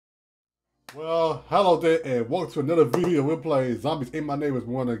Well, hello there, and welcome to another video. We're playing Zombies Ate My Neighbors,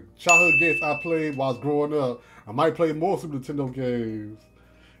 one of the childhood games I played while I was growing up. I might play more Super Nintendo games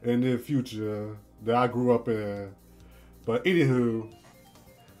in the future that I grew up in. But anywho,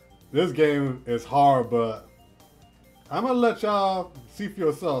 this game is hard, but I'm gonna let y'all see for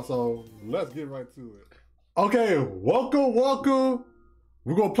yourself, so let's get right to it. Okay, welcome.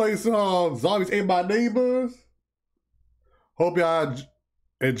 We're gonna play some Zombies Ate My Neighbors. Hope y'all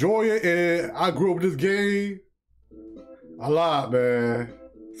enjoy it, and I grew up with this game a lot, man.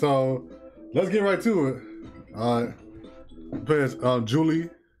 So let's get right to it. All right, play as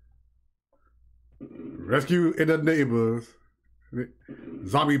Julie. Rescue in the neighbors.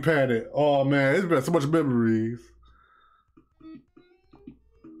 Zombie panic. Oh man, it's been so much memories.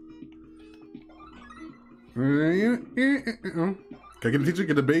 Can I get the teacher?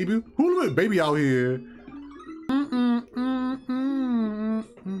 Get the baby? Who the baby out here?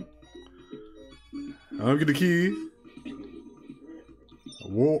 I'll get the key.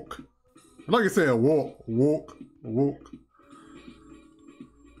 Walk. Like I said, walk.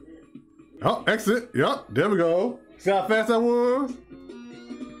 Oh, exit. Yep, there we go. See how fast that was?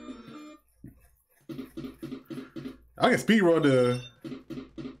 I can speed run there.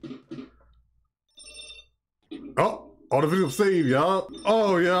 Oh, artificial save, y'all.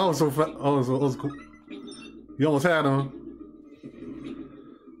 Oh yeah, I was so fast. Oh, it was cool. You almost had him.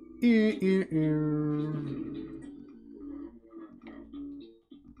 I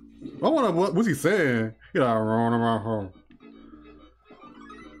wonder what's he saying? You know, running around home.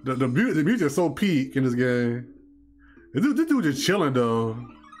 The music is so peak in this game. This dude just chilling though.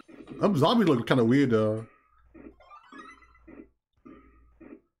 Them zombies look kind of weird though.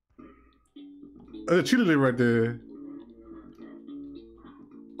 There's a cheerleader right there.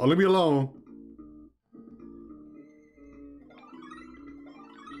 Oh, leave me alone.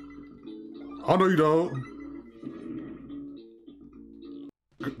 Oh no, you don't.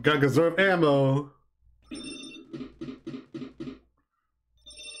 Gotta conserve ammo.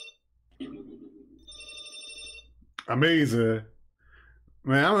 Amazing.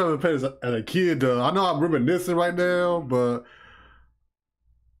 Man, I remember playing as a kid though. I know I'm reminiscing right now, but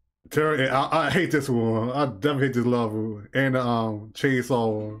Terry, I hate this one. I definitely hate this level. And the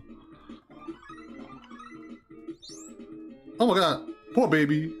chainsaw one. Oh my god, poor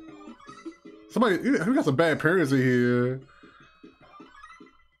baby. Somebody, we got some bad parents in here.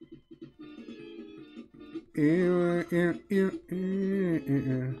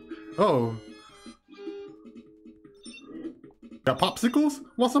 Oh. Got popsicles?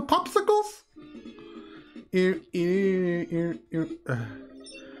 Want some popsicles?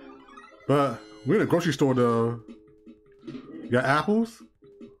 But we're in a grocery store though. You got apples?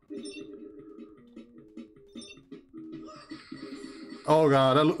 Oh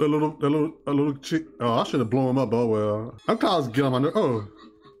god, that little chick. Oh, I should have blown him up. Oh well. I'm kind of getting on my nerves. Oh,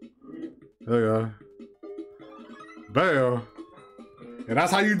 there you go. Bam. And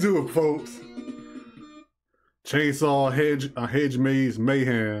that's how you do it, folks. Chainsaw, Hedgemaze,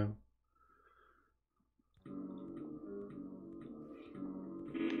 Mayhem.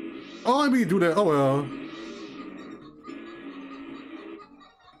 Oh, let me do that. Oh well.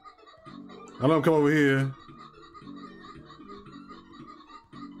 I don't come over here.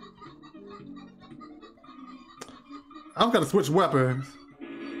 I've got to switch weapons.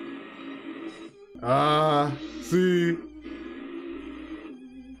 See.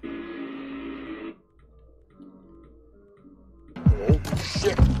 Oh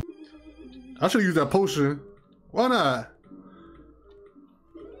shit. I should use that potion. Why not?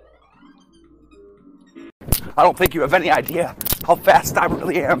 I don't think you have any idea how fast I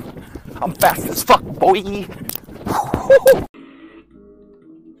really am. I'm fast as fuck, boy.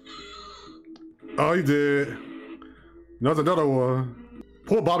 Oh, he did. There's another one.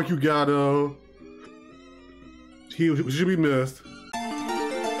 Poor barbecue guy though. He should be missed.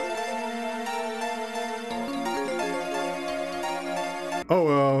 Oh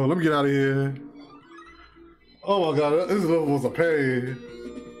well, let me get out of here. Oh my god, this level was a pain.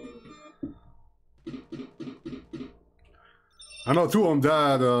 I know two of them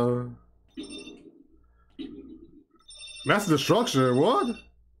died. Master Destruction, what?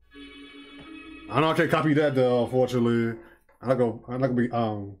 I know I can't copy that though, unfortunately. I'm not gonna be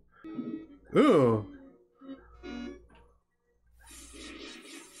ew.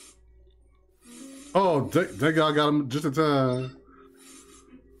 Oh, that guy got him just in time.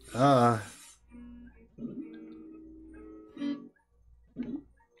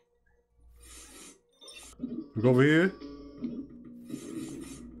 We go over here.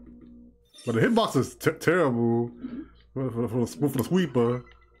 But the hitbox is terrible for the sweeper.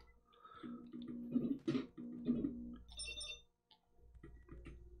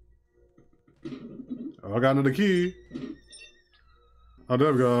 I got another key. Oh,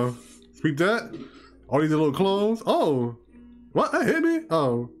 there we go. Sweep that. All these little clones. Oh, what? That hit me?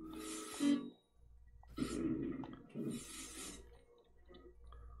 Oh.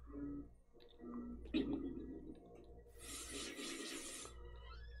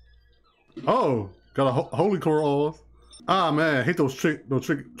 Oh, got a holy core. Ah man, I hate those trick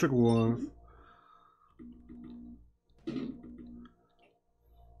ones.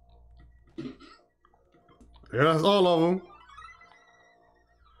 Yeah, that's all of them.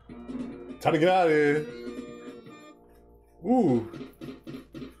 Time to get out of here. Ooh.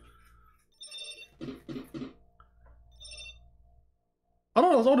 I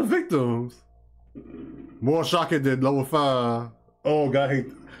thought it was all the victims. More shocking than level 5. Oh god, I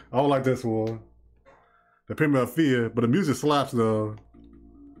don't like this one. The Pyramid of Fear, but the music slaps though.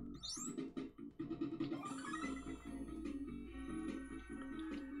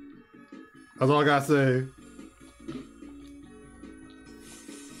 That's all I gotta say.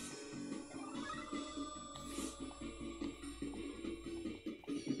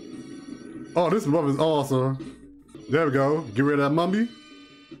 Oh, this mummy is awesome. There we go. Get rid of that mummy.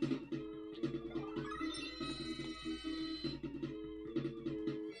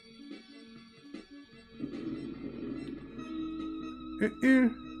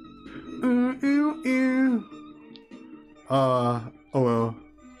 Oh well.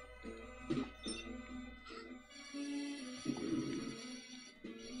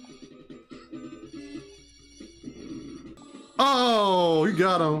 Oh, you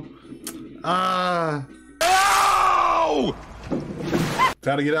got him. No!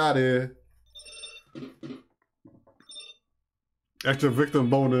 Time to get out of here. Extra victim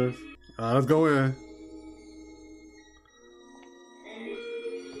bonus. Let's go in.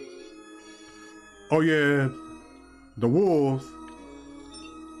 Oh yeah, the wolves.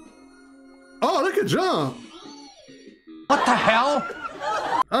 Oh, they can jump. What the hell?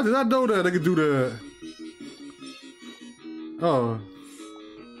 I did not know that they could do that. Oh.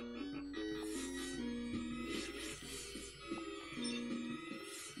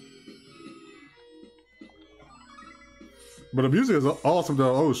 But the music is awesome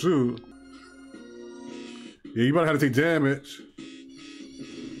though. Oh shoot. Yeah, you might have to take damage.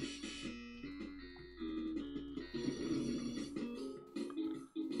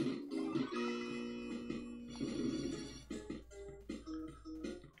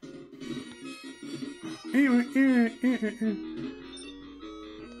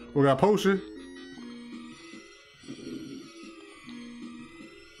 We got a potion.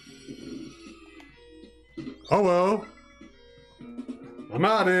 Oh well. I'm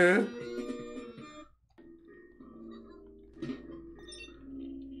out here.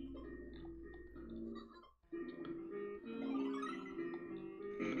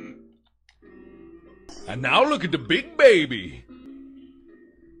 And now look at the big baby.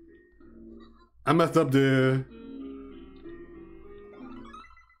 I messed up there.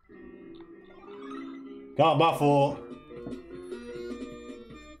 God, my fault.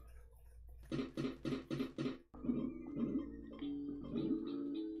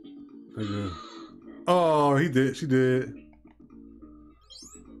 Oh, he did. She did.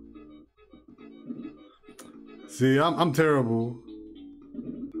 See, I'm terrible.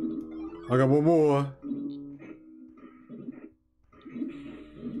 I got one more.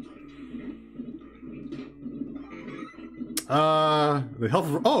 The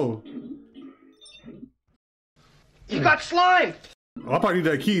health. Oh, You got slime! I probably need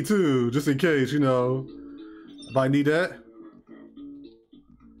that key too, just in case, you know. If I need that.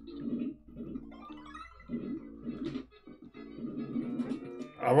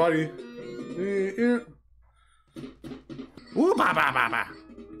 Alrighty. Ooh, ba ba ba ba.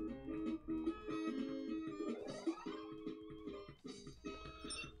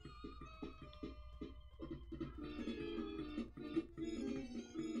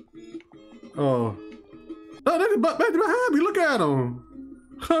 Oh. Oh, that's behind me. Look at him.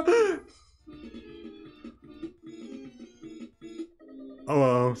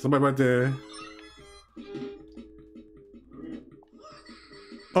 Oh, somebody right there.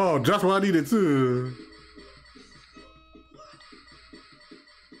 Oh, just what I needed too.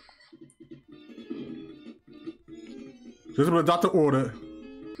 Just what the doctor ordered.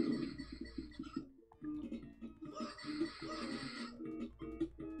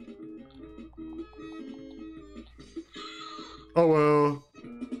 Oh well.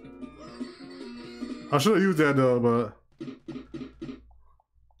 I should have used that though, but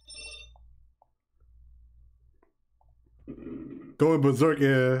going berserk,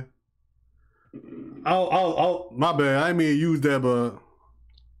 yeah. My bad. I didn't mean to use that, but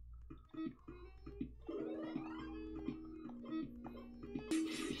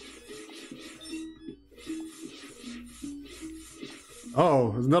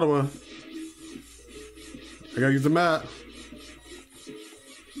Oh, there's another one. I gotta use the map.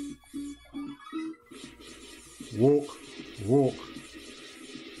 Walk, walk.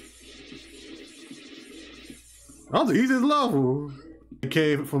 That was the easiest level. It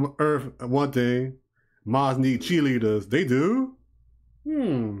came from Earth, one thing. Mars need cheerleaders. They do?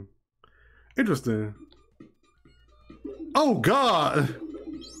 Interesting. Oh, God!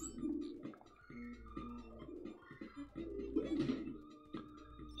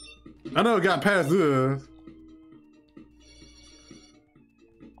 I know it got past this.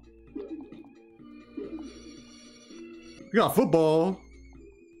 You got football.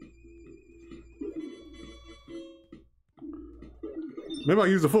 Maybe I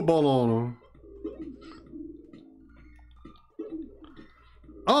use the football on him.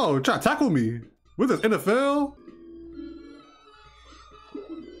 Oh, try to tackle me. With this NFL?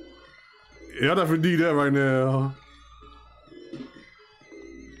 Yeah, I definitely need that right now.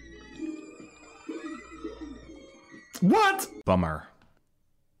 What? Bummer.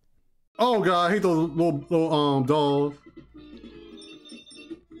 Oh God, I hate those little dolls.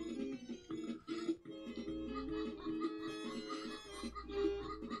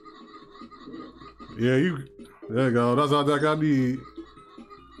 Yeah, there you go. That's all that I need.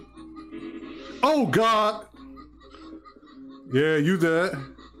 Oh God. Yeah, use that.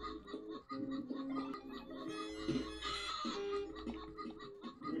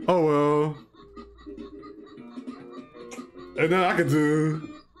 Oh well. And then I can do.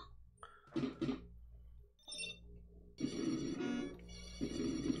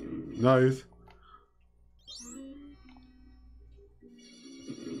 Nice.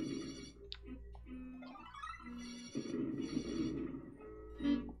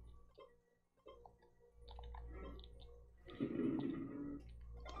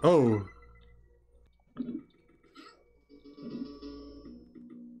 Oh.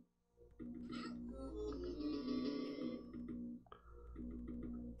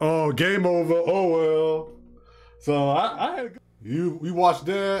 Oh, game over. Oh well. So I had we watched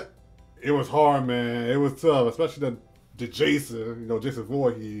that. It was hard, man. It was tough, especially the Jason. You know, Jason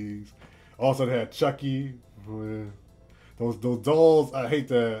Voorhees. Also, they had Chucky. Those dolls. I hate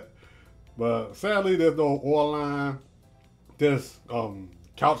that. But sadly, there's no online. There's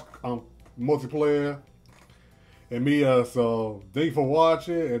couch multiplayer and me. So thank you for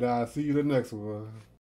watching, and I'll see you the next one.